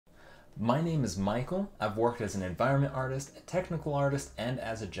My name is Michael. I've worked as an environment artist, a technical artist, and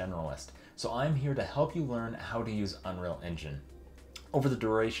as a generalist. So I'm here to help you learn how to use Unreal Engine. Over the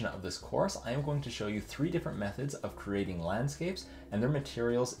duration of this course, I am going to show you 3 different methods of creating landscapes and their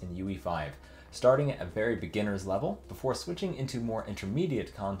materials in UE5, starting at a very beginner's level before switching into more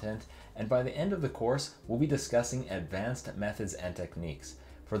intermediate content, and by the end of the course, we'll be discussing advanced methods and techniques.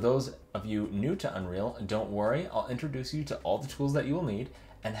 For those of you new to Unreal, don't worry, I'll introduce you to all the tools that you will need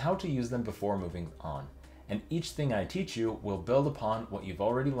and how to use them before moving on. And each thing I teach you will build upon what you've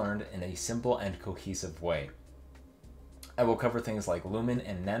already learned in a simple and cohesive way. I will cover things like Lumen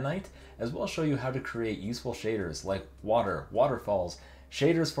and Nanite, as well as show you how to create useful shaders like water, waterfalls,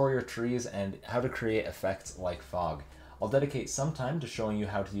 shaders for your trees, and how to create effects like fog. I'll dedicate some time to showing you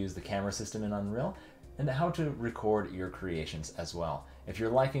how to use the camera system in Unreal and how to record your creations as well. If you're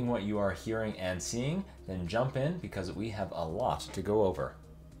liking what you are hearing and seeing, then jump in because we have a lot to go over.